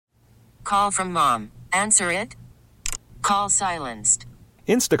Call from mom. Answer it. Call silenced.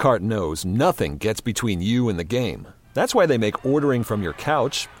 Instacart knows nothing gets between you and the game. That's why they make ordering from your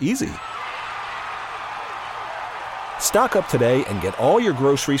couch easy. Stock up today and get all your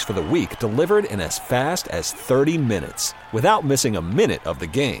groceries for the week delivered in as fast as 30 minutes without missing a minute of the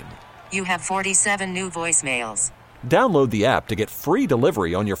game. You have 47 new voicemails. Download the app to get free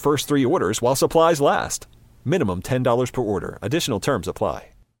delivery on your first 3 orders while supplies last. Minimum $10 per order. Additional terms apply.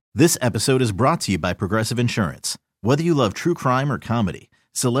 This episode is brought to you by Progressive Insurance. Whether you love true crime or comedy,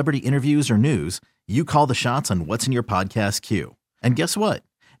 celebrity interviews or news, you call the shots on what's in your podcast queue. And guess what?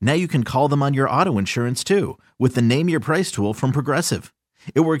 Now you can call them on your auto insurance too with the Name Your Price tool from Progressive.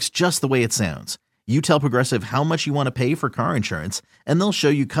 It works just the way it sounds. You tell Progressive how much you want to pay for car insurance, and they'll show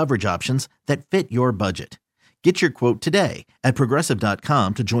you coverage options that fit your budget. Get your quote today at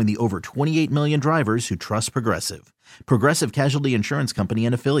Progressive.com to join the over 28 million drivers who trust Progressive. Progressive Casualty Insurance Company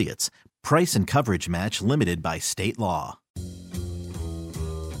and Affiliates. Price and coverage match limited by state law.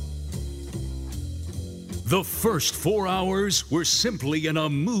 The first 4 hours were simply an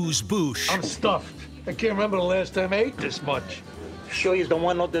amuse-bouche. I'm stuffed. I can't remember the last time I ate this much. Sure you don't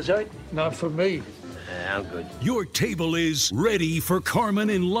want no dessert? Not for me. I'm good. Your table is ready for Carmen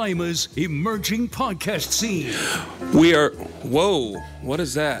and Lima's emerging podcast scene. We are... Whoa, what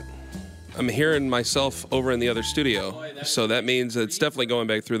is that? I'm hearing myself over in the other studio, so that means it's definitely going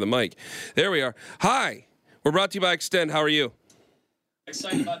back through the mic. There we are. Hi, we're brought to you by Extend. How are you?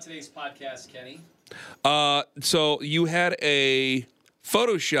 Excited about today's podcast, Kenny. So you had a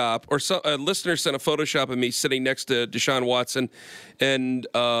Photoshop, or a listener sent a Photoshop of me sitting next to Deshaun Watson, and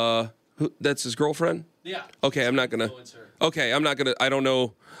that's his girlfriend? Yeah. Okay, I'm not gonna. Okay, I'm not gonna. I don't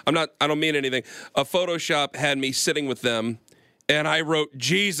know. I don't mean anything. A Photoshop had me sitting with them, and I wrote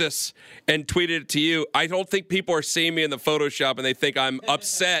Jesus and tweeted it to you. I don't think people are seeing me in the Photoshop, and they think I'm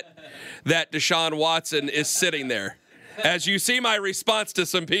upset that Deshaun Watson is sitting there. As you see my response to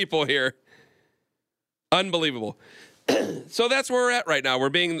some people here. Unbelievable. So that's where we're at right now. We're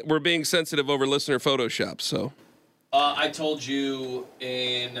being sensitive over listener Photoshop. So, I told you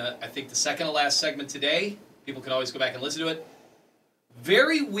in I think the second to last segment today. People can always go back and listen to it.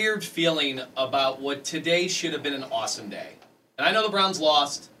 Very weird feeling about what today should have been an awesome day. And I know the Browns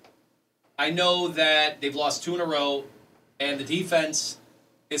lost. I know that they've lost 2 in a row, and the defense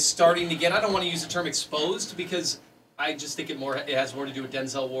is starting to get. I don't want to use the term exposed because I just think it has more to do with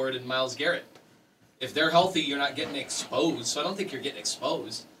Denzel Ward and Myles Garrett. If they're healthy, you're not getting exposed. So I don't think you're getting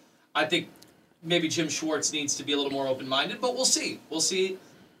exposed. I think maybe Jim Schwartz needs to be a little more open-minded, but we'll see. We'll see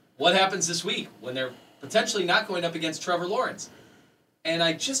what happens this week when they're potentially not going up against Trevor Lawrence. And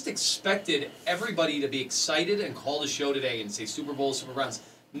I just expected everybody to be excited and call the show today and say Super Bowl, Super Browns,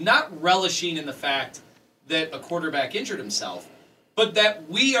 not relishing in the fact that a quarterback injured himself, but that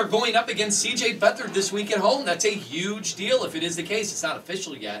we are going up against C.J. Beathard this week at home. That's a huge deal if it is the case. It's not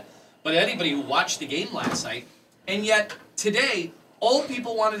official yet. But anybody who watched the game last night, and yet today, all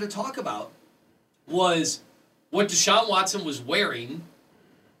people wanted to talk about was what Deshaun Watson was wearing,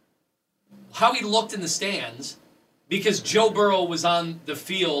 how he looked in the stands, because Joe Burrow was on the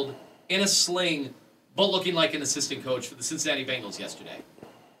field in a sling, but looking like an assistant coach for the Cincinnati Bengals yesterday.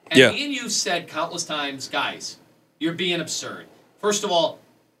 And me and you said countless times, guys, you're being absurd. First of all,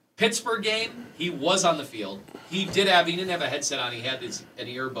 Pittsburgh game, he was on the field. He didn't have a headset on. He had an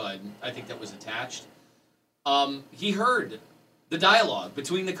earbud, I think that was attached. He heard the dialogue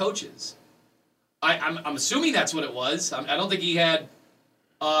between the coaches. I'm assuming that's what it was. I don't think he had,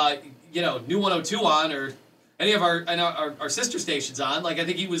 New 102 on or any of our sister stations on. Like, I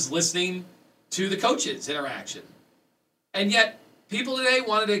think he was listening to the coaches' interaction. And yet, people today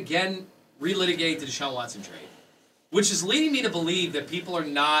wanted to again relitigate the Deshaun Watson trade, which is leading me to believe that people are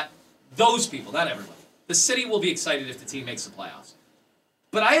not, those people, not everybody. The city will be excited if the team makes the playoffs.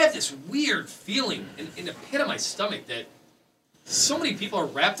 But I have this weird feeling in the pit of my stomach that so many people are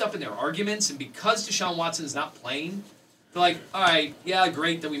wrapped up in their arguments, and because Deshaun Watson's not playing, they're like, all right, yeah,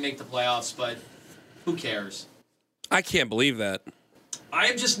 great that we make the playoffs, but who cares? I can't believe that. I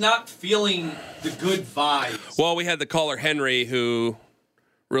am just not feeling the good vibes. Well, we had the caller Henry who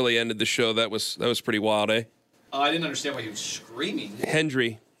really ended the show. That was pretty wild, eh? I didn't understand why he was screaming.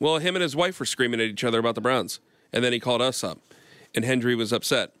 Hendry. Well, him and his wife were screaming at each other about the Browns. And then he called us up. And Hendry was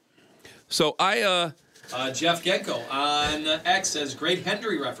upset. So Jeff Genko on X says, great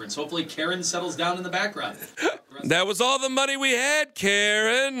Hendry reference. Hopefully Karen settles down in the background. That was all the money we had,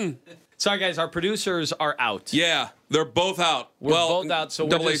 Karen. Sorry, guys, our producers are out. Yeah, they're both out. We're both out, so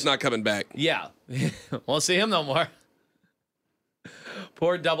Double A's not coming back. Yeah. Won't see him no more.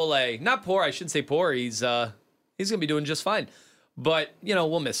 Poor Double A. Not poor, I shouldn't say poor. He's going to be doing just fine. But,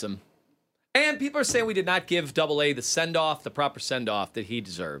 we'll miss him. And people are saying we did not give Double A the send-off, the proper send-off that he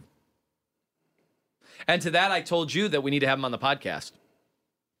deserved. And to that, I told you that we need to have him on the podcast.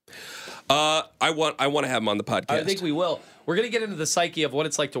 I want to have him on the podcast. I think we will. We're going to get into the psyche of what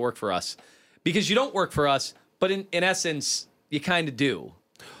it's like to work for us. Because you don't work for us, but in essence, you kind of do.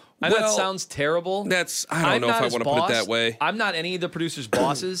 I know that sounds terrible. I don't know if I want to put it that way. I'm not any of the producers'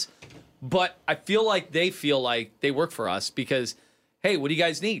 bosses, but I feel like they work for us because, hey, what do you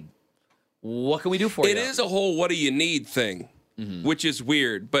guys need? What can we do for you? It is a whole what do you need thing, which is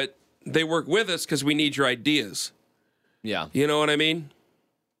weird, but they work with us because we need your ideas. Yeah. You know what I mean?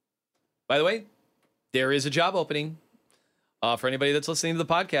 By the way, there is a job opening for anybody that's listening to the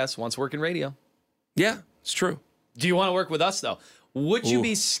podcast, wants to work in radio. Yeah, it's true. Do you want to work with us, though? Would you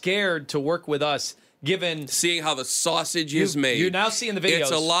be scared to work with us, given... Seeing how the sausage is made. You're now seeing the videos.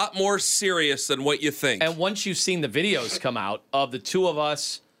 It's a lot more serious than what you think. And once you've seen the videos come out of the two of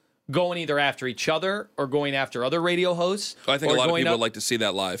us going either after each other or going after other radio hosts... I think a lot of people would like to see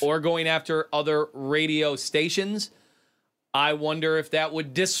that live. Or going after other radio stations... I wonder if that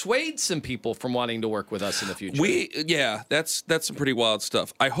would dissuade some people from wanting to work with us in the future. That's some pretty wild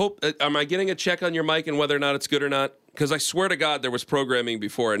stuff. I hope. Am I getting a check on your mic and whether or not it's good or not? Because I swear to God there was programming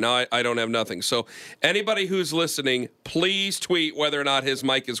before, and now I don't have nothing. So anybody who's listening, please tweet whether or not his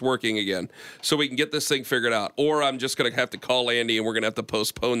mic is working again, so we can get this thing figured out. Or I'm just going to have to call Andy, and we're going to have to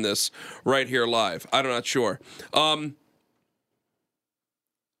postpone this right here live. I'm not sure.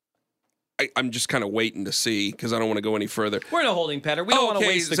 I'm just kind of waiting to see because I don't want to go any further. We're in a holding pattern. We don't want to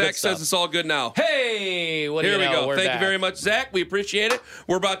waste the Zach good stuff. says it's all good now. Hey, what do Here you know? we go. We're Thank back. you very much, Zach. We appreciate it.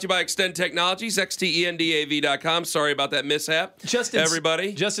 We're brought to you by Extend Technologies, xtendav.com. Sorry about that mishap,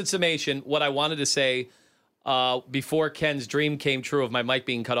 everybody. Just in summation, what I wanted to say before Ken's dream came true of my mic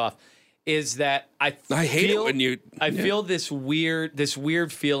being cut off is that I hate it when you... I feel this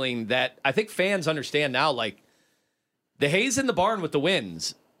weird feeling that I think fans understand now, like the hay's in the barn with the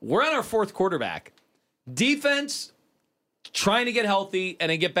wins. We're on our fourth quarterback. Defense, trying to get healthy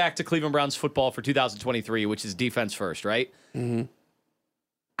and then get back to Cleveland Browns football for 2023, which is defense first, right? Mm-hmm.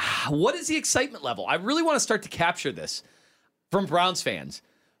 What is the excitement level? I really want to start to capture this from Browns fans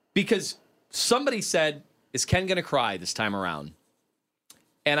because somebody said, is Ken going to cry this time around?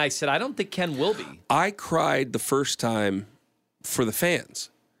 And I said, I don't think Ken will be. I cried the first time for the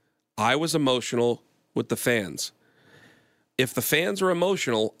fans. I was emotional with the fans. If the fans are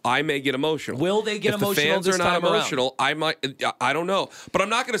emotional, I may get emotional. Will they get emotional? If the fans this are not time emotional, around? I might. I don't know, but I'm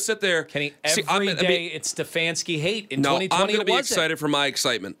not going to sit there. Kenny, every day it's Stefanski hate. In 2020, I'm going to be wasn't. excited for my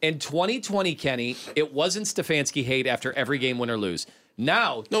excitement. In 2020, Kenny, it wasn't Stefanski hate after every game, win or lose.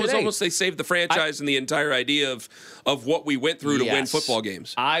 Now, no, today, it's almost they saved the franchise and the entire idea of what we went through to win football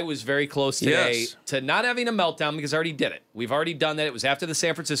games. I was very close today to not having a meltdown because I already did it. We've already done that. It was after the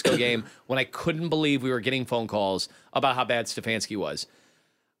San Francisco game when I couldn't believe we were getting phone calls about how bad Stefanski was.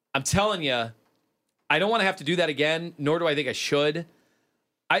 I'm telling you, I don't want to have to do that again, nor do I think I should.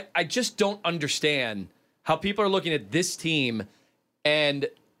 I just don't understand how people are looking at this team and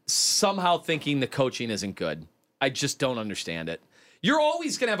somehow thinking the coaching isn't good. I just don't understand it. You're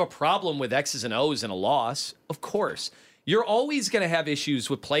always going to have a problem with X's and O's in a loss, of course. You're always going to have issues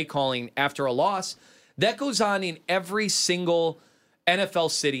with play calling after a loss. That goes on in every single NFL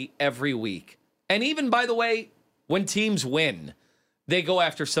city every week. And even, by the way, when teams win, they go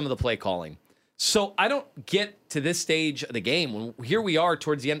after some of the play calling. So I don't get to this stage of the game, when here we are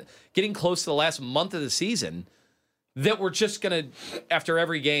towards the end, getting close to the last month of the season, that we're just going to, after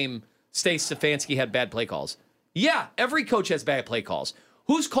every game, say Stefanski had bad play calls. Yeah, every coach has bad play calls.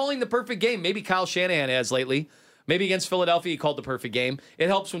 Who's calling the perfect game? Maybe Kyle Shanahan has lately. Maybe against Philadelphia, he called the perfect game. It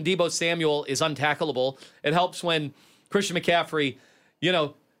helps when Deebo Samuel is untackleable. It helps when Christian McCaffrey,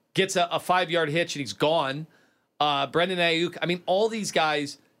 gets a 5-yard hitch and he's gone. Brendan Ayuk. I mean, all these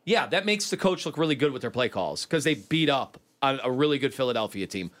guys, that makes the coach look really good with their play calls because they beat up on a really good Philadelphia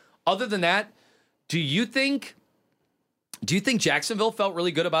team. Other than that, do you think Jacksonville felt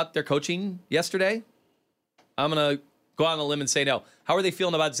really good about their coaching yesterday? I'm going to go out on a limb and say no. How are they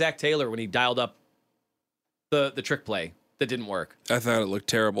feeling about Zach Taylor when he dialed up the trick play that didn't work? I thought it looked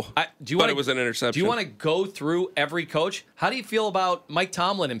terrible. It was an interception. Do you want to go through every coach? How do you feel about Mike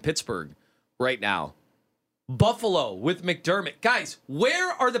Tomlin in Pittsburgh right now? Buffalo with McDermott. Guys,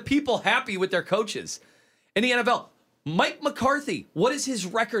 where are the people happy with their coaches in the NFL? Mike McCarthy, what is his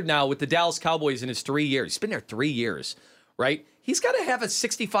record now with the Dallas Cowboys in his 3 years? He's been there 3 years, right? He's got to have a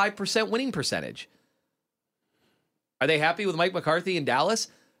 65% winning percentage. Are they happy with Mike McCarthy in Dallas?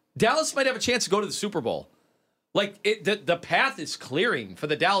 Dallas might have a chance to go to the Super Bowl. Like, the path is clearing for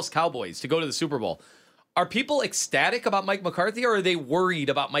the Dallas Cowboys to go to the Super Bowl. Are people ecstatic about Mike McCarthy, or are they worried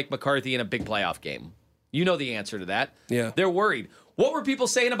about Mike McCarthy in a big playoff game? You know the answer to that. Yeah. They're worried. What were people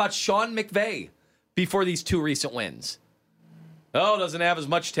saying about Sean McVay before these 2 recent wins? Oh, doesn't have as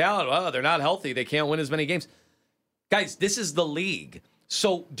much talent. Oh, they're not healthy. They can't win as many games. Guys, this is the league.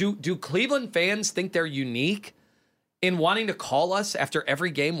 So do Cleveland fans think they're unique in wanting to call us after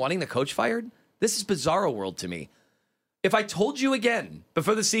every game, wanting the coach fired? This is bizarro world to me. If I told you again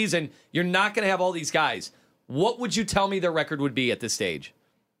before the season, you're not going to have all these guys, what would you tell me their record would be at this stage?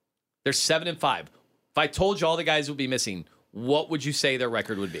 They're 7-5. If I told you all the guys would be missing, what would you say their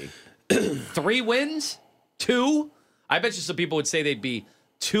record would be? 3 wins? 2? I bet you some people would say they'd be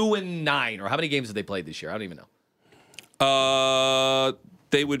 2-9. Or how many games have they played this year? I don't even know.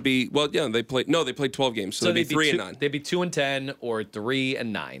 They would be, they played 12 games, so they'd be 3-9. They'd be 2-10 or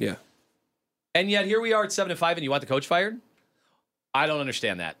 3-9. Yeah. And yet here we are at 7-5, and you want the coach fired? I don't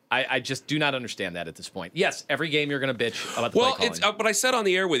understand that. I just do not understand that at this point. Yes, every game you're going to bitch about the play calling. But I said on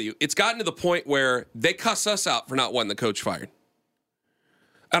the air with you, it's gotten to the point where they cuss us out for not wanting the coach fired.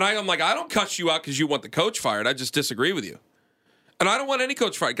 And I'm like, I don't cuss you out because you want the coach fired. I just disagree with you. And I don't want any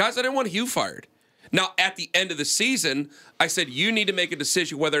coach fired. Guys, I didn't want Hugh fired. Now, at the end of the season, I said, you need to make a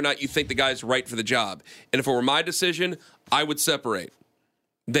decision whether or not you think the guy's right for the job. And if it were my decision, I would separate.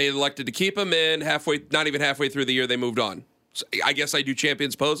 They elected to keep him in not even halfway through the year, they moved on. So I guess I do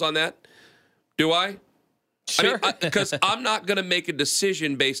champions pose on that. Do I? Sure. Because I'm not going to make a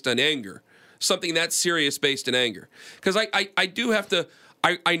decision based on anger. Something that's serious based in anger. Because I do have to...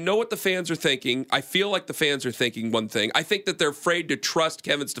 I know what the fans are thinking. I feel like the fans are thinking one thing. I think that they're afraid to trust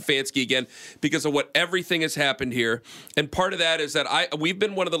Kevin Stefanski again because of what everything has happened here. And part of that is that we've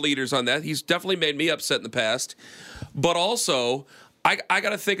been one of the leaders on that. He's definitely made me upset in the past. But also, I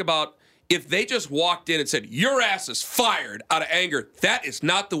got to think about if they just walked in and said, your ass is fired out of anger, that is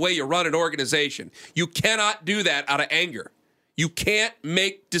not the way you run an organization. You cannot do that out of anger. You can't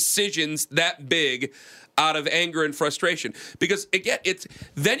make decisions that big out of anger and frustration. Because, again,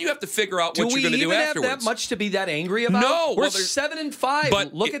 then you have to figure out what you're going to do afterwards. Do we even have that much to be that angry about? No. We're 7-5.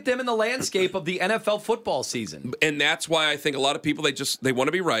 But look at them in the landscape of the NFL football season. And that's why I think a lot of people, they want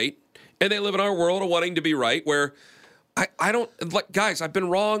to be right. And they live in our world of wanting to be right where I don't, guys, I've been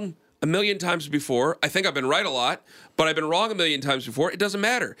wrong a million times before. I think I've been right a lot, but I've been wrong a million times before. It doesn't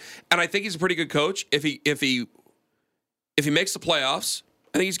matter. And I think he's a pretty good coach. If he makes the playoffs,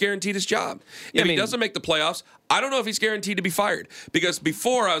 I think he's guaranteed his job. If he doesn't make the playoffs, I don't know if he's guaranteed to be fired. Because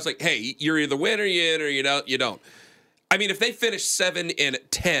before I was like, hey, you're either win or you in or you don't. I mean, if they finish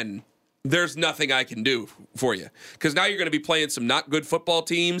 7-10, there's nothing I can do for you. Because now you're going to be playing some not good football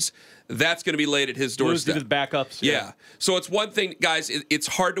teams. That's going to be laid at his doorstep. Lose to the backups. Yeah. So it's one thing, guys, it's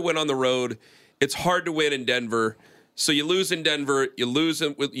hard to win on the road. It's hard to win in Denver. So you lose in Denver, you lose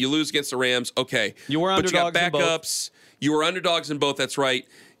against the Rams. Okay. You were underdogs but you got backups. in both. You were underdogs in both, that's right.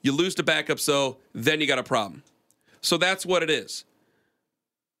 You lose to backups, though, then you got a problem. So that's what it is.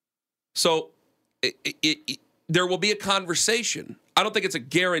 So there will be a conversation. I don't think it's a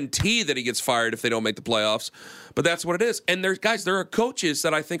guarantee that he gets fired if they don't make the playoffs, but that's what it is. And there are coaches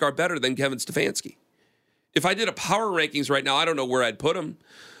that I think are better than Kevin Stefanski. If I did a power rankings right now, I don't know where I'd put him,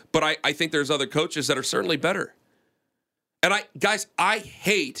 but I think there's other coaches that are certainly better. And I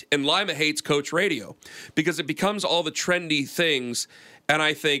hate, and Lima hates coach radio because it becomes all the trendy things. And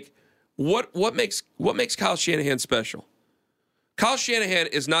I think, what makes Kyle Shanahan special? Kyle Shanahan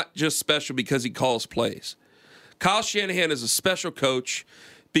is not just special because he calls plays. Kyle Shanahan is a special coach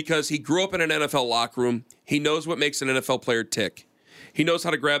because he grew up in an NFL locker room. He knows what makes an NFL player tick. He knows how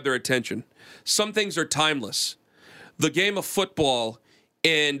to grab their attention. Some things are timeless. The game of football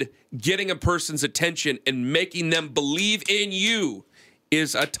and getting a person's attention and making them believe in you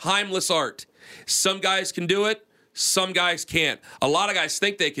is a timeless art. Some guys can do it, some guys can't. A lot of guys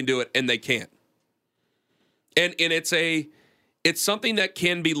think they can do it, and they can't. And it's something that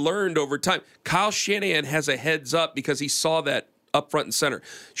can be learned over time. Kyle Shanahan has a heads up because he saw that up front and center.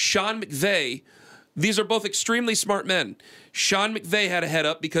 Sean McVay, these are both extremely smart men. Sean McVay had a head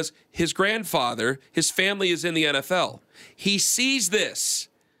up because his grandfather, his family is in the NFL. He sees this.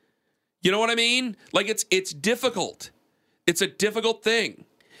 You know what I mean? Like it's difficult. It's a difficult thing.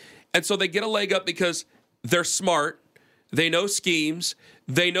 And so they get a leg up because they're smart. They know schemes.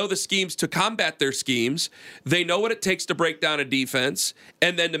 They know the schemes to combat their schemes. They know what it takes to break down a defense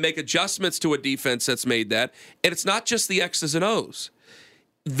and then to make adjustments to a defense that's made that. And it's not just the X's and O's.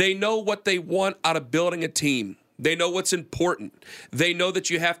 They know what they want out of building a team. They know what's important. They know that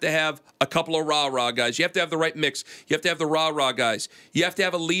you have to have a couple of rah-rah guys. You have to have the right mix. You have to have the rah-rah guys. You have to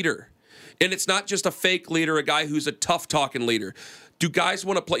have a leader. And it's not just a fake leader, a guy who's a tough-talking leader. Do guys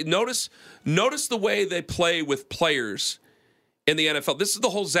want to play? Notice the way they play with players in the NFL. This is the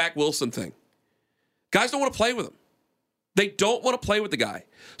whole Zach Wilson thing. Guys don't want to play with him. They don't want to play with the guy.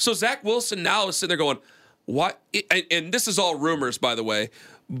 So Zach Wilson now is sitting there going, what? And this is all rumors, by the way.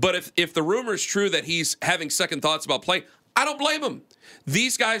 But if the rumor is true that he's having second thoughts about playing, I don't blame him.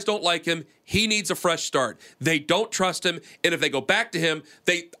 These guys don't like him. He needs a fresh start. They don't trust him. And if they go back to him,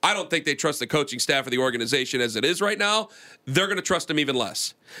 I don't think they trust the coaching staff of the organization as it is right now. They're going to trust him even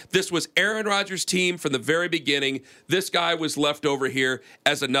less. This was Aaron Rodgers' team from the very beginning. This guy was left over here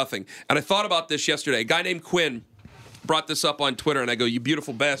as a nothing. And I thought about this yesterday. A guy named Quinn brought this up on Twitter, and I go, you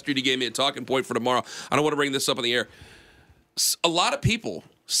beautiful bastard, you gave me a talking point for tomorrow. I don't want to bring this up on the air. A lot of people,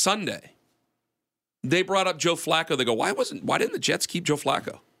 Sunday, they brought up Joe Flacco. They go, why didn't the Jets keep Joe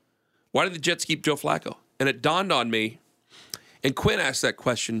Flacco? Why did the Jets keep Joe Flacco? And it dawned on me, and Quinn asked that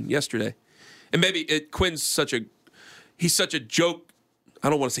question yesterday. And maybe Quinn's such a joke. I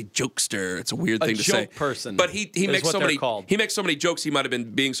don't want to say jokester. It's a weird thing to say. Person. But he makes so many jokes. He might have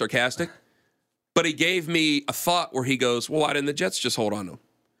been being sarcastic. But he gave me a thought where he goes, well, why didn't the Jets just hold on to him?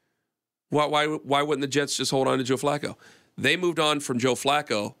 Why wouldn't the Jets just hold on to Joe Flacco? They moved on from Joe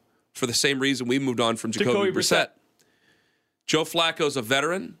Flacco for the same reason we moved on from Jacoby Brissett. Joe Flacco's a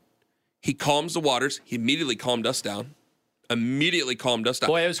veteran. He calms the waters. He immediately calmed us down. Boy,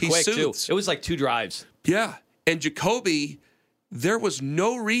 it was quick, too. It was like 2 drives. Yeah. And Jacoby, there was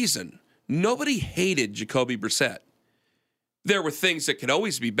no reason. Nobody hated Jacoby Brissett. There were things that could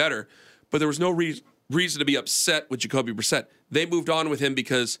always be better, but there was no reason to be upset with Jacoby Brissett. They moved on with him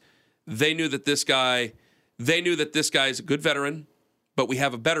because they knew that this guy is a good veteran, but we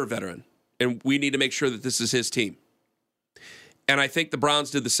have a better veteran, and we need to make sure that this is his team. And I think the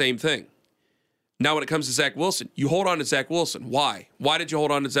Browns did the same thing. Now, when it comes to Zach Wilson, you hold on to Zach Wilson. Why? Why did you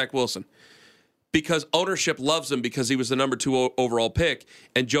hold on to Zach Wilson? Because ownership loves him because he was the number 2 overall pick,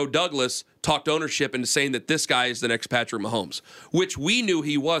 and Joe Douglas talked ownership into saying that this guy is the next Patrick Mahomes, which we knew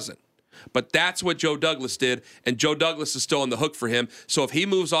he wasn't. But that's what Joe Douglas did, and Joe Douglas is still on the hook for him. So if he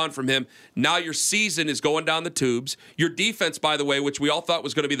moves on from him, now your season is going down the tubes. Your defense, by the way, which we all thought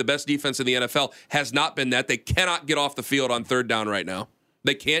was going to be the best defense in the NFL, has not been that. They cannot get off the field on third down right now.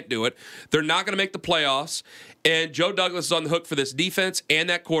 They can't do it. They're not going to make the playoffs, and Joe Douglas is on the hook for this defense and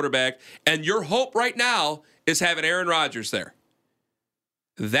that quarterback, and your hope right now is having Aaron Rodgers there.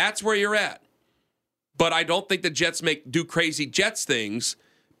 That's where you're at. But I don't think the Jets do crazy Jets things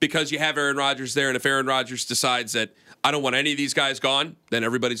because you have Aaron Rodgers there, and if Aaron Rodgers decides that I don't want any of these guys gone, then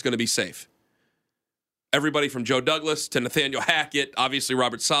everybody's going to be safe. Everybody from Joe Douglas to Nathaniel Hackett, obviously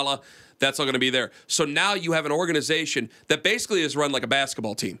Robert Saleh, that's all going to be there. So now you have an organization that basically is run like a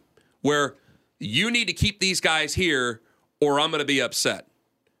basketball team where you need to keep these guys here or I'm going to be upset.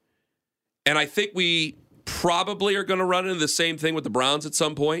 And I think we probably are going to run into the same thing with the Browns at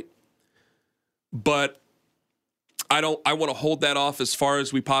some point. But I want to hold that off as far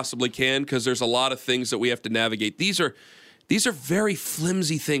as we possibly can because there's a lot of things that we have to navigate. These are very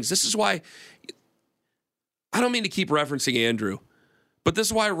flimsy things. This is why I don't mean to keep referencing Andrew, but this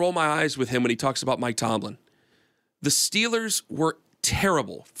is why I roll my eyes with him when he talks about Mike Tomlin. The Steelers were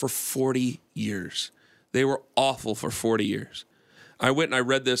terrible for 40 years. They were awful for 40 years. I went and I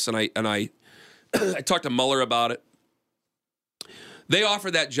read this and I I talked to Mueller about it. They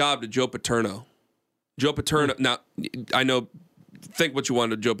offered that job to Joe Paterno. Joe Paterno, now, I know, think what you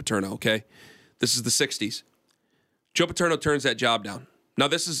want of Joe Paterno, okay? This is the 60s. Joe Paterno turns that job down. Now,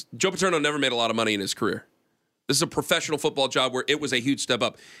 Joe Paterno never made a lot of money in his career. This is a professional football job where it was a huge step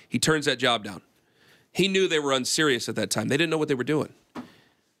up. He turns that job down. He knew they were unserious at that time. They didn't know what they were doing.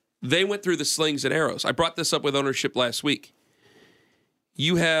 They went through the slings and arrows. I brought this up with ownership last week.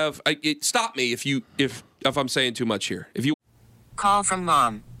 You have, stop me if I'm saying too much here. If you call from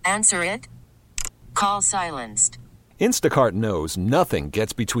mom, answer it. Call silenced. Instacart knows nothing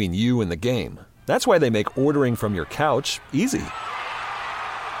gets between you and the game. That's why they make ordering from your couch easy.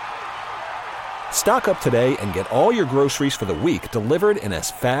 Stock up today and get all your groceries for the week delivered in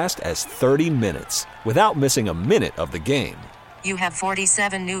as fast as 30 minutes without missing a minute of the game. You have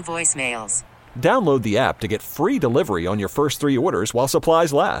 47 new voicemails. Download the app to get free delivery on your first 3 orders while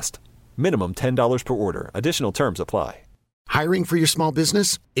supplies last. Minimum $10 per order. Additional terms apply. Hiring for your small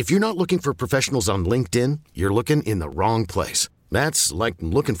business? If you're not looking for professionals on LinkedIn, you're looking in the wrong place. That's like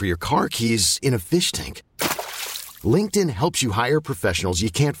looking for your car keys in a fish tank. LinkedIn helps you hire professionals you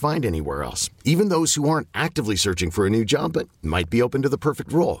can't find anywhere else, even those who aren't actively searching for a new job but might be open to the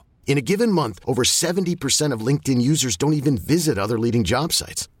perfect role. In a given month, over 70% of LinkedIn users don't even visit other leading job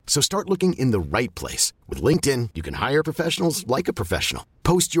sites. So start looking in the right place. With LinkedIn, you can hire professionals like a professional.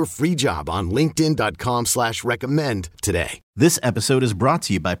 Post your free job on linkedin.com/recommend today. This episode is brought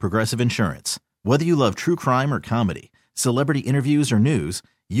to you by Progressive Insurance. Whether you love true crime or comedy, celebrity interviews or news,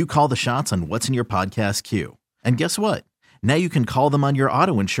 you call the shots on what's in your podcast queue. And guess what? Now you can call them on your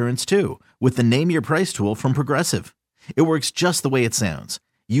auto insurance too with the Name Your Price tool from Progressive. It works just the way it sounds.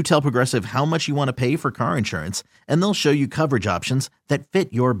 You tell Progressive how much you want to pay for car insurance, and they'll show you coverage options that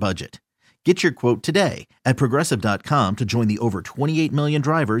fit your budget. Get your quote today at Progressive.com to join the over 28 million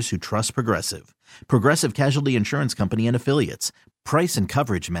drivers who trust Progressive. Progressive Casualty Insurance Company and Affiliates. Price and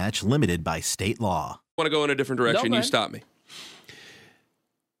coverage match limited by state law. I want to go in a different direction. You stop me.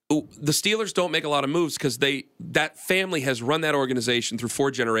 Ooh, the Steelers don't make a lot of moves because that family has run that organization through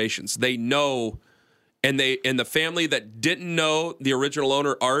 4 generations. They know... And the family that didn't know the original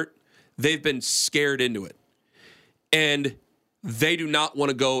owner, Art, they've been scared into it. And they do not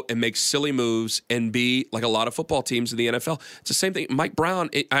want to go and make silly moves and be like a lot of football teams in the NFL. It's the same thing. Mike Brown,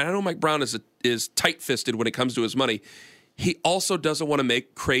 I know Mike Brown is tight-fisted when it comes to his money. He also doesn't want to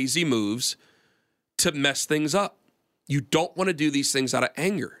make crazy moves to mess things up. You don't want to do these things out of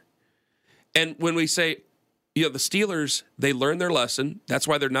anger. And when we say, the Steelers, they learned their lesson. That's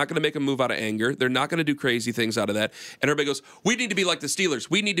why they're not going to make a move out of anger. They're not going to do crazy things out of that. And everybody goes, we need to be like the Steelers.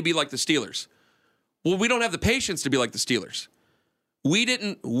 We need to be like the Steelers. Well, we don't have the patience to be like the Steelers. We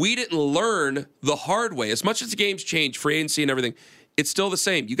didn't learn the hard way. As much as the game's changed, free agency and everything, it's still the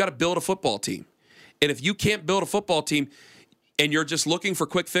same. You got to build a football team. And if you can't build a football team and you're just looking for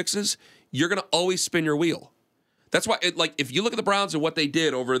quick fixes, you're going to always spin your wheel. That's why, if you look at the Browns and what they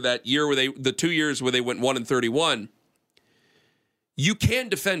did over that year the 2 years where they went 1-31, you can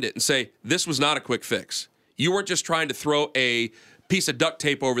defend it and say, this was not a quick fix. You weren't just trying to throw a piece of duct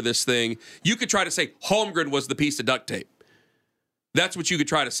tape over this thing. You could try to say Holmgren was the piece of duct tape. That's what you could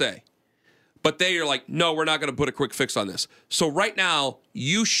try to say. But they are like, no, we're not going to put a quick fix on this. So right now,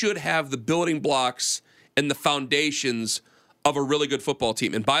 you should have the building blocks and the foundations of a really good football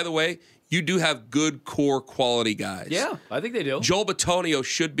team. And by the way, you do have good core quality guys. Yeah, I think they do. Joel Bitonio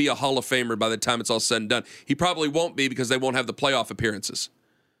should be a Hall of Famer by the time it's all said and done. He probably won't be because they won't have the playoff appearances.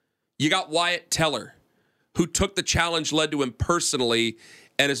 You got Wyatt Teller, who took the challenge led to him personally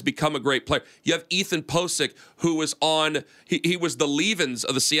and has become a great player. You have Ethan Posick, who was he was the Levens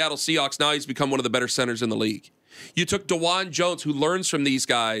of the Seattle Seahawks. Now he's become one of the better centers in the league. You took DeJuan Jones, who learns from these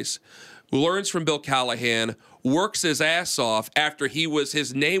guys, who learns from Bill Callahan, works his ass off after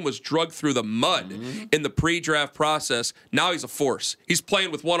his name was drugged through the mud in the pre-draft process. Now he's a force. He's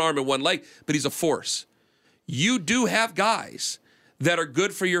playing with one arm and one leg, but he's a force. You do have guys that are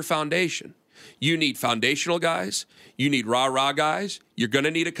good for your foundation. You need foundational guys. You need rah-rah guys. You're going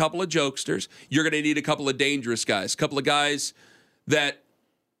to need a couple of jokesters. You're going to need a couple of dangerous guys, a couple of guys that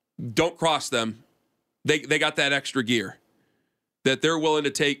don't cross them. They got that extra gear that they're willing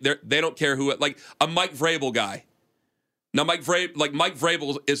to take. They don't care who, like a Mike Vrabel guy. Now, Mike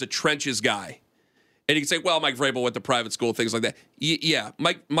Vrabel is a trenches guy. And you can say, well, Mike Vrabel went to private school, things like that. Yeah,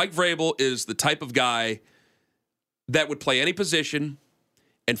 Mike Vrabel is the type of guy that would play any position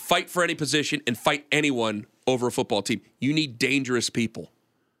and fight for any position and fight anyone over a football team. You need dangerous people.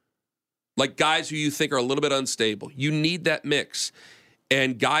 Like guys who you think are a little bit unstable. You need that mix.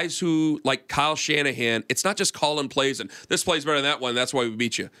 And guys who, like Kyle Shanahan, it's not just calling plays and this play's better than that one, that's why we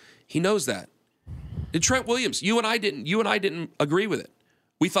beat you. He knows that. And Trent Williams, you and I didn't agree with it.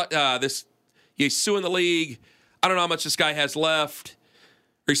 We thought he's suing the league. I don't know how much this guy has left.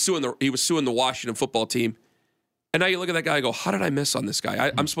 Or he was suing the Washington football team. And now you look at that guy and go, how did I miss on this guy?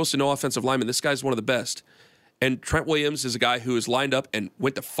 I'm supposed to know offensive lineman. This guy's one of the best. And Trent Williams is a guy who is lined up and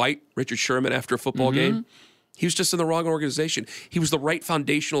went to fight Richard Sherman after a football game. He was just in the wrong organization. He was the right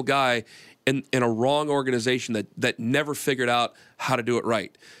foundational guy in a wrong organization that never figured out how to do it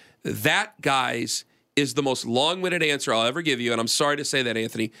right. That, guys, is the most long-winded answer I'll ever give you, and I'm sorry to say that,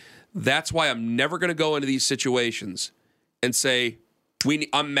 Anthony. That's why I'm never going to go into these situations and say,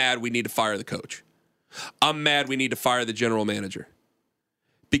 I'm mad, we need to fire the coach. I'm mad, we need to fire the general manager.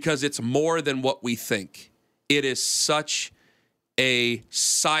 Because it's more than what we think. It is such a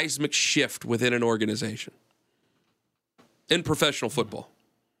seismic shift within an organization. In professional football.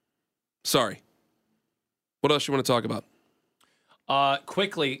 Sorry. What else you want to talk about?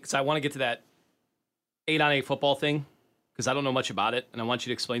 Quickly, because I want to get to that 8-on-8 football thing, because I don't know much about it, and I want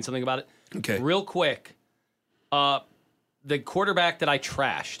you to explain something about it. Okay. Real quick, the quarterback that I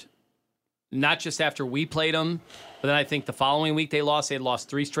trashed, not just after we played them, but then I think the following week they had lost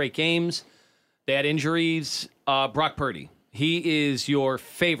 3 straight games. They had injuries. Brock Purdy. He is your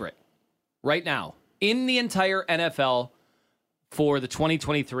favorite right now in the entire NFL for the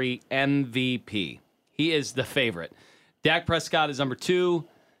 2023 MVP. He is the favorite. Dak Prescott is number 2.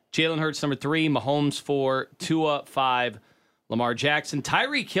 Jalen Hurts number 3. Mahomes 4. Tua 5. Lamar Jackson.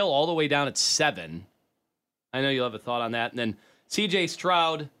 Tyreek Hill all the way down at 7. I know you'll have a thought on that. And then C.J.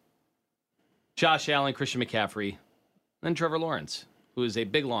 Stroud, Josh Allen, Christian McCaffrey, and then Trevor Lawrence, who is a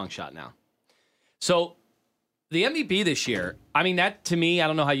big long shot now. So the MVP this year, I mean, that to me, I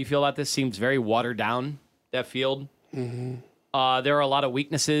don't know how you feel about this, seems very watered down, that field. Mm-hmm. There are a lot of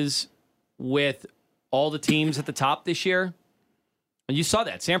weaknesses with all the teams at the top this year. And you saw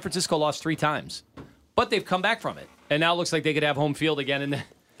that. San Francisco lost 3 times. But they've come back from it. And now it looks like they could have home field again in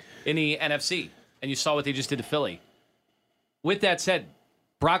the NFC. And you saw what they just did to Philly. With that said,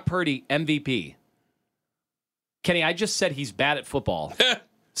 Brock Purdy, MVP. Kenny, I just said he's bad at football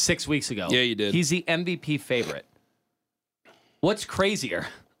 6 weeks ago. Yeah, you did. He's the MVP favorite. What's crazier?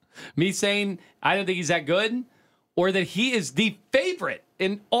 Me saying I don't think he's that good, or that he is the favorite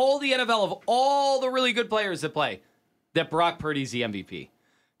in all the NFL of all the really good players that play, that Brock Purdy's the MVP?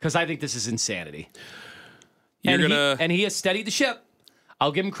 Because I think this is insanity. He has steadied the ship.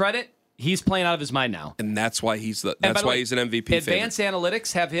 I'll give him credit. He's playing out of his mind now. And that's why he's he's an MVP favorite. Advanced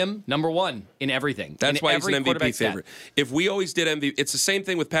analytics have him number 1 in everything. That's why he's an MVP favorite. If we always did MVP, it's the same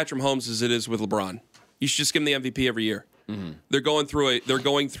thing with Patrick Mahomes as it is with LeBron. You should just give him the MVP every year. Mm-hmm. They're going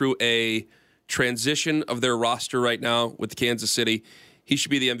through a transition of their roster right now with Kansas City. He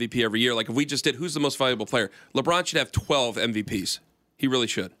should be the MVP every year. Like if we just did who's the most valuable player, LeBron should have 12 MVPs. He really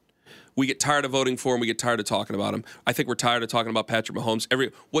should. We get tired of voting for him. We get tired of talking about him. I think we're tired of talking about Patrick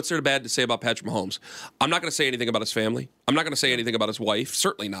Mahomes. What's there bad to say about Patrick Mahomes? I'm not going to say anything about his family. I'm not going to say anything about his wife.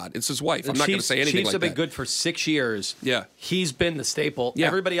 Certainly not. It's his wife. I'm not going to say anything like that. Chiefs have been good for 6 years. Yeah. He's been the staple. Yeah.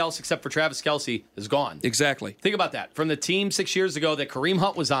 Everybody else except for Travis Kelce is gone. Exactly. Think about that. From the team 6 years ago that Kareem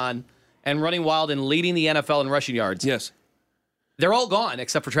Hunt was on and running wild and leading the NFL in rushing yards. Yes. They're all gone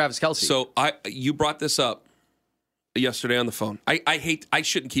except for Travis Kelce. So you brought this up yesterday on the phone. I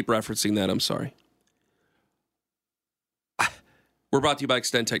shouldn't keep referencing that. I'm sorry. We're brought to you by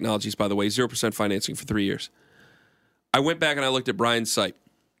Extend Technologies, by the way. 0% financing for 3 years. I went back and I looked at Brian Sipe.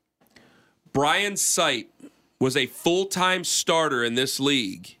 Brian Sipe was a full-time starter in this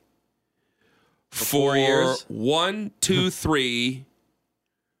league for 4 years. 1, 2, 3,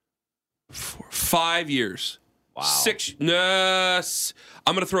 4, 5 years. Wow. 6. No,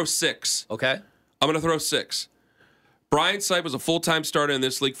 I'm going to throw 6. Okay. I'm going to throw 6. Brian Sipe was a full-time starter in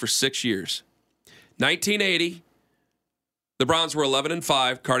this league for 6 years. 1980, the Browns were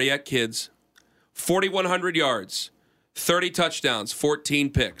 11-5, cardiac kids, 4,100 yards, 30 touchdowns, 14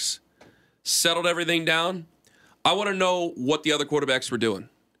 picks. Settled everything down. I want to know what the other quarterbacks were doing,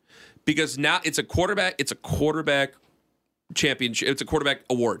 because now it's a quarterback championship. It's a quarterback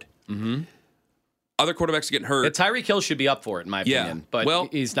award. Mm-hmm. Other quarterbacks are getting hurt. Tyreek Hill should be up for it, in my opinion, but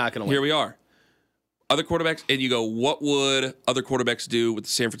he's not going to win. Here we are. Other quarterbacks, and you go, what would other quarterbacks do with the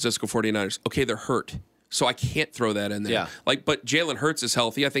San Francisco 49ers? Okay, they're hurt, so I can't throw that in there. Yeah. But Jalen Hurts is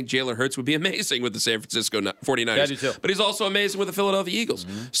healthy. I think Jalen Hurts would be amazing with the San Francisco 49ers. Yeah, I do too. But he's also amazing with the Philadelphia Eagles.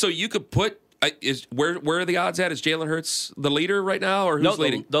 Mm-hmm. So you could put, where are the odds at? Is Jalen Hurts the leader right now, or who's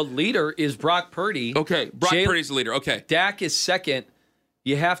leading? The leader is Brock Purdy. Okay, Purdy's the leader. Okay. Dak is second.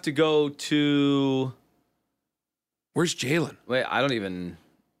 You have to go to... Where's Jalen? Wait, I don't even...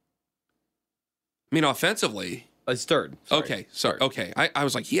 I mean, offensively. It's third. Sorry. Okay, sorry. Okay, I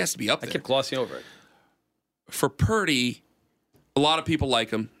was like, he has to be up there. I kept glossing over it. For Purdy, a lot of people like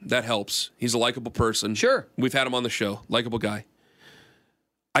him. That helps. He's a likable person. Sure. We've had him on the show. Likable guy.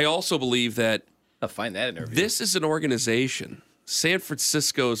 I also believe that I'll find that interview. This is an organization. San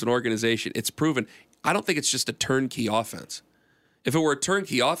Francisco is an organization. It's proven. I don't think it's just a turnkey offense. If it were a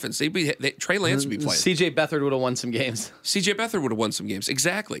turnkey offense, Trey Lance would be playing. C.J. Beathard would have won some games. C.J. Beathard would have won some games.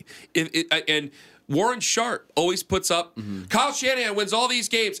 Exactly. And Warren Sharp always puts up. Mm-hmm. Kyle Shanahan wins all these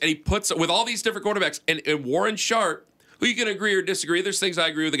games, and he puts up with all these different quarterbacks. And Warren Sharp, who you can agree or disagree. There's things I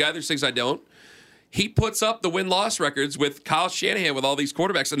agree with the guy. There's things I don't. He puts up the win-loss records with Kyle Shanahan with all these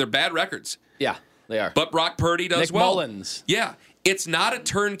quarterbacks, and they're bad records. Yeah, they are. But Brock Purdy does Nick well. Mullins. Yeah. It's not a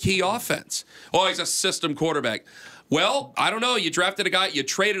turnkey offense. Oh, he's a system quarterback. Well, I don't know. You drafted a guy, you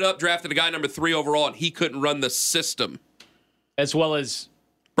traded up, drafted a guy number 3 overall, and he couldn't run the system. As well as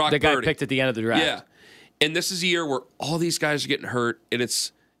Brock the guy Purdy. picked at the end of the draft. Yeah. And this is a year where all these guys are getting hurt, and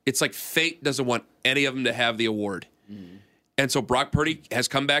it's like fate doesn't want any of them to have the award. Mm-hmm. And so Brock Purdy has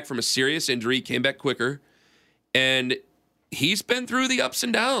come back from a serious injury, came back quicker, and he's been through the ups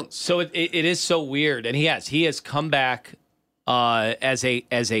and downs. So it is so weird, and he has come back as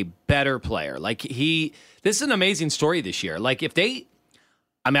a better player. Like this is an amazing story this year. Like I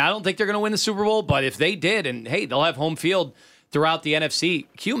don't think they're going to win the Super Bowl, but if they did, and hey, they'll have home field. throughout the NFC.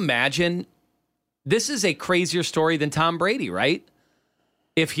 Can you imagine? This is a crazier story than Tom Brady, right?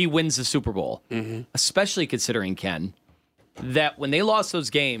 If he wins the Super Bowl, especially considering, Ken, that when they lost those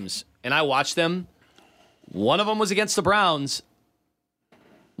games, and I watched them, one of them was against the Browns.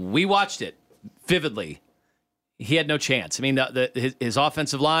 We watched it vividly. He had no chance. I mean, his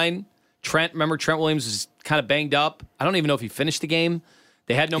offensive line, Trent Williams was kind of banged up. I don't even know if he finished the game.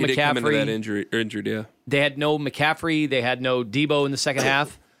 They had no McCaffrey. Did come into that injured, yeah. They had no McCaffrey. They had no Debo in the second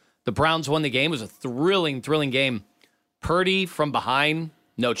half. The Browns won the game. It was a thrilling game. Purdy from behind,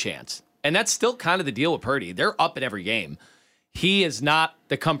 no chance. And that's still kind of the deal with Purdy. They're up in every game. He is not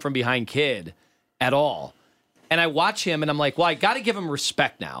the come-from-behind kid at all. And I watch him, and I'm like, well, I got to give him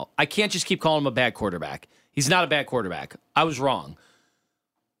respect now. I can't just keep calling him a bad quarterback. He's not a bad quarterback. I was wrong.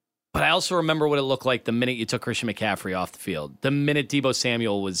 But I also remember what it looked like the minute you took Christian McCaffrey off the field, the minute Deebo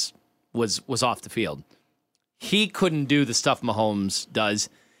Samuel was off the field. He couldn't do the stuff Mahomes does.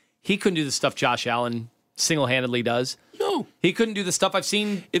 He couldn't do the stuff Josh Allen single-handedly does. No. He couldn't do the stuff I've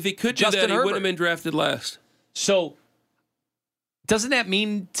seen. If he could Justin do that, he Herbert. wouldn't have been drafted last. So doesn't that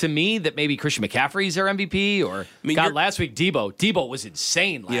mean to me that maybe Christian McCaffrey's our MVP? Or last week, Debo was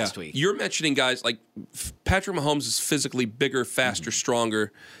insane last week. You're mentioning guys like Patrick Mahomes is physically bigger, faster,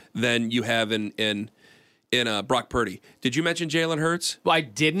 stronger than you have in Brock Purdy. Did you mention Jalen Hurts? Well, I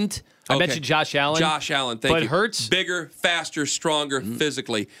didn't. I mentioned Josh Allen. Josh Allen, thank you. But Hurts? Bigger, faster, stronger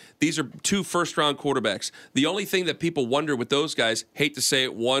physically. These are 2 first-round quarterbacks. The only thing that people wonder with those guys, hate to say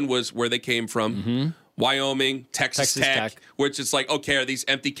it, one was where they came from, Wyoming, Texas Tech, which is like, okay, are these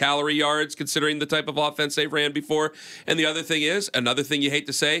empty calorie yards considering the type of offense they've ran before? And the other thing is, another thing you hate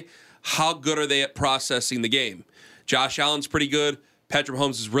to say, how good are they at processing the game? Josh Allen's pretty good. Patrick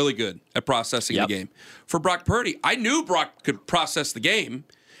Mahomes is really good at processing the game. For Brock Purdy, I knew Brock could process the game.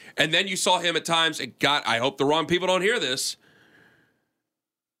 And then you saw him at times, and God, I hope the wrong people don't hear this.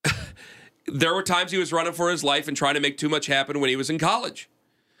 There were times he was running for his life and trying to make too much happen when he was in college.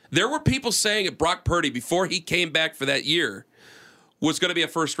 There were people saying that Brock Purdy, before he came back for that year, was going to be a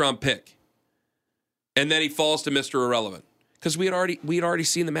first-round pick. And then he falls to Mr. Irrelevant. Because we had already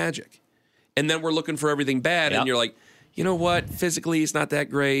seen the magic. And then we're looking for everything bad, and you're like, you know what? Physically, he's not that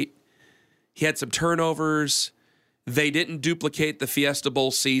great. He had some turnovers. They didn't duplicate the Fiesta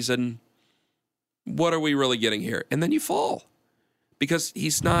Bowl season. What are we really getting here? And then you fall. Because he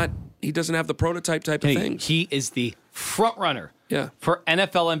doesn't have the prototype type of things. He is the front runner for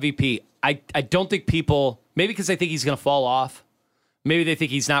NFL MVP. I don't think people, maybe because they think he's going to fall off, maybe they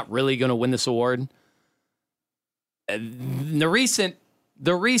think he's not really going to win this award. The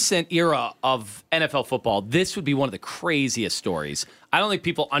recent era of NFL football, this would be one of the craziest stories. I don't think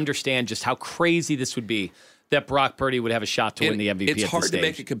people understand just how crazy this would be that Brock Purdy would have a shot to win the MVP. It's hard to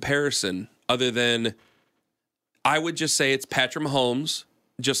make a comparison other than I would just say it's Patrick Mahomes,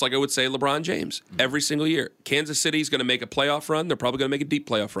 just like I would say LeBron James every single year. Kansas City's going to make a playoff run. They're probably going to make a deep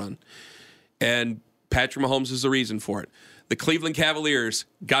playoff run. And Patrick Mahomes is the reason for it. The Cleveland Cavaliers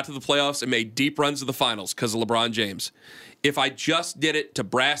got to the playoffs and made deep runs to the finals because of LeBron James. If I just did it to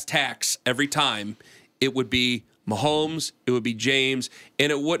brass tacks every time, it would be Mahomes, it would be James,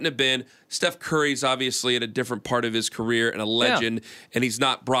 and it wouldn't have been Steph Curry's obviously at a different part of his career and a legend, and he's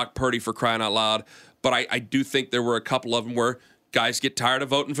not Brock Purdy for crying out loud. But I do think there were a couple of them where guys get tired of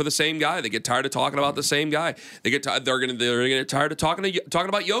voting for the same guy. They get tired of talking about the same guy. They're gonna get tired of talking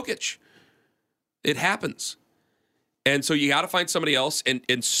about Jokic. It happens. And so you got to find somebody else,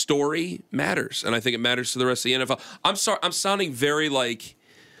 and story matters, and I think it matters to the rest of the NFL. I'm sorry, I'm sounding very like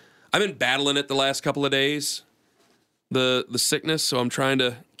I've been battling it the last couple of days, the sickness, so I'm trying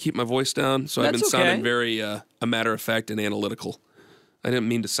to keep my voice down. So I've been sounding very a matter of fact and analytical. I didn't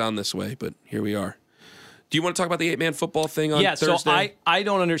mean to sound this way, but here we are. Do you want to talk about the 8-man football thing on Thursday? So I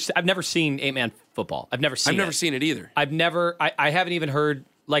don't understand. I've never seen 8-man football. I've never seen it either. I haven't even heard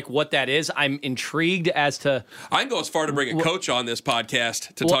like what that is. I'm intrigued as to. I can go as far to bring a coach on this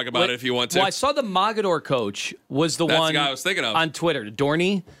podcast to talk about it if you want to. Well, I saw the Mogador coach was the one. That's the guy I was thinking of on Twitter.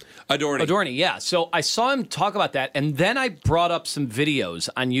 Adorney, yeah. So I saw him talk about that, and then I brought up some videos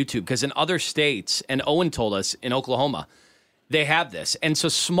on YouTube because in other states, and Owen told us in Oklahoma, they have this, and so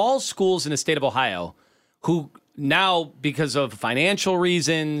small schools in the state of Ohio, who now because of financial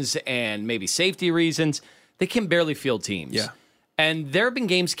reasons and maybe safety reasons, they can barely field teams. Yeah. And there have been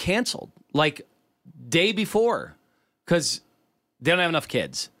games canceled, like day before, because they don't have enough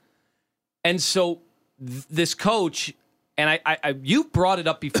kids. And so this coach, and I you brought it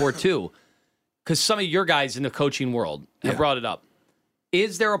up before too, because some of your guys in the coaching world have brought it up.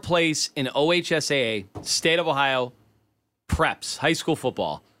 Is there a place in OHSAA, state of Ohio, preps, high school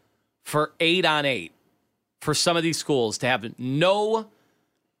football, for 8-on-8 for some of these schools to have no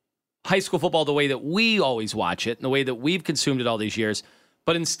high school football the way that we always watch it and the way that we've consumed it all these years,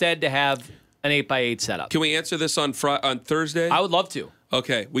 but instead to have an 8x8 setup. Can we answer this on Thursday? I would love to.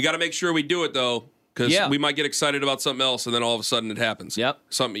 Okay. We got to make sure we do it, though, because we might get excited about something else, and then all of a sudden it happens. Yep.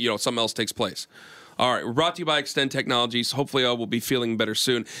 Something else takes place. All right. We're brought to you by Extend Technologies. Hopefully I will be feeling better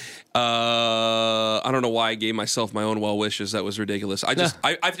soon. I don't know why I gave myself my own well wishes. That was ridiculous. I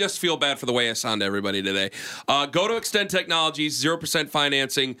just feel bad for the way I sound to everybody today. Go to Extend Technologies, 0%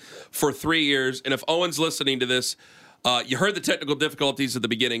 financing for 3 years. And if Owen's listening to this, you heard the technical difficulties at the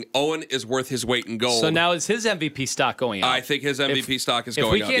beginning. Owen is worth his weight in gold. So now is his MVP stock going up? I think his MVP stock is going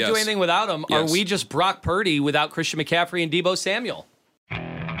up. If we can't do anything without him, are we just Brock Purdy without Christian McCaffrey and Deebo Samuel?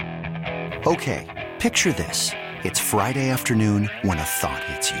 Okay, picture this. It's Friday afternoon when a thought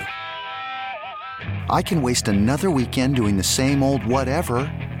hits you. I can waste another weekend doing the same old whatever,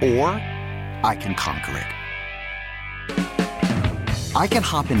 or I can conquer it. I can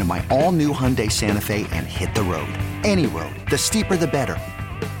hop into my all-new Hyundai Santa Fe and hit the road. Any road. The steeper, the better.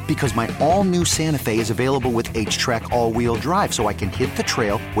 Because my all-new Santa Fe is available with H-Track all-wheel drive, so I can hit the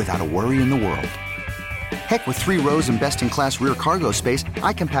trail without a worry in the world. Heck, with 3 rows and best-in-class rear cargo space,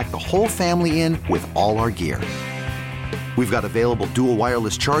 I can pack the whole family in with all our gear. We've got available dual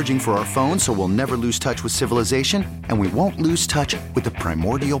wireless charging for our phones, so we'll never lose touch with civilization, and we won't lose touch with the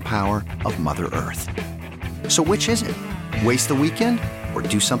primordial power of Mother Earth. So which is it? Waste the weekend or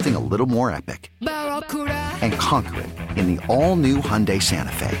do something a little more epic? And conquer it in the all-new Hyundai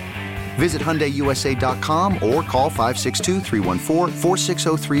Santa Fe. Visit HyundaiUSA.com or call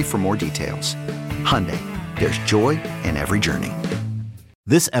 562-314-4603 for more details. Hyundai, there's joy in every journey.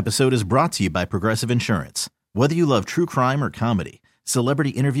 This episode is brought to you by Progressive Insurance. Whether you love true crime or comedy,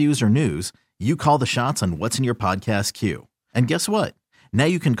 celebrity interviews or news, you call the shots on what's in your podcast queue. And guess what? Now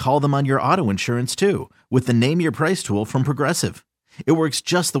you can call them on your auto insurance too with the Name Your Price tool from Progressive. It works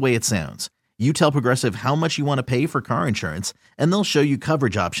just the way it sounds. You tell Progressive how much you want to pay for car insurance, and they'll show you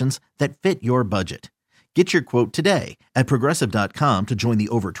coverage options that fit your budget. Get your quote today at Progressive.com to join the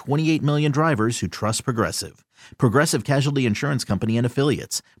over 28 million drivers who trust Progressive. Progressive Casualty Insurance Company and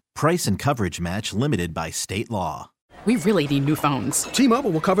Affiliates. Price and coverage match limited by state law. We really need new phones. T-Mobile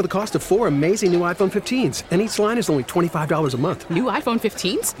will cover the cost of 4 amazing new iPhone 15s, and each line is only $25 a month. New iPhone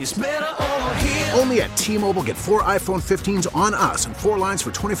 15s? It's better over here. Only at T-Mobile, get 4 iPhone 15s on us and 4 lines for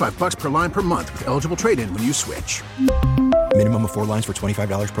 $25 per line per month with eligible trade-in when you switch. Minimum of 4 lines for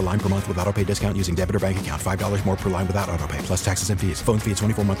 $25 per line per month with autopay discount using debit or bank account. $5 more per line without autopay, plus taxes and fees. Phone fee at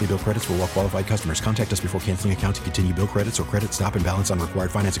 24 monthly bill credits for well-qualified customers. Contact us before canceling account to continue bill credits or credit stop and balance on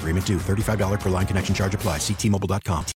required finance agreement due. $35 per line connection charge applies. See T-Mobile.com.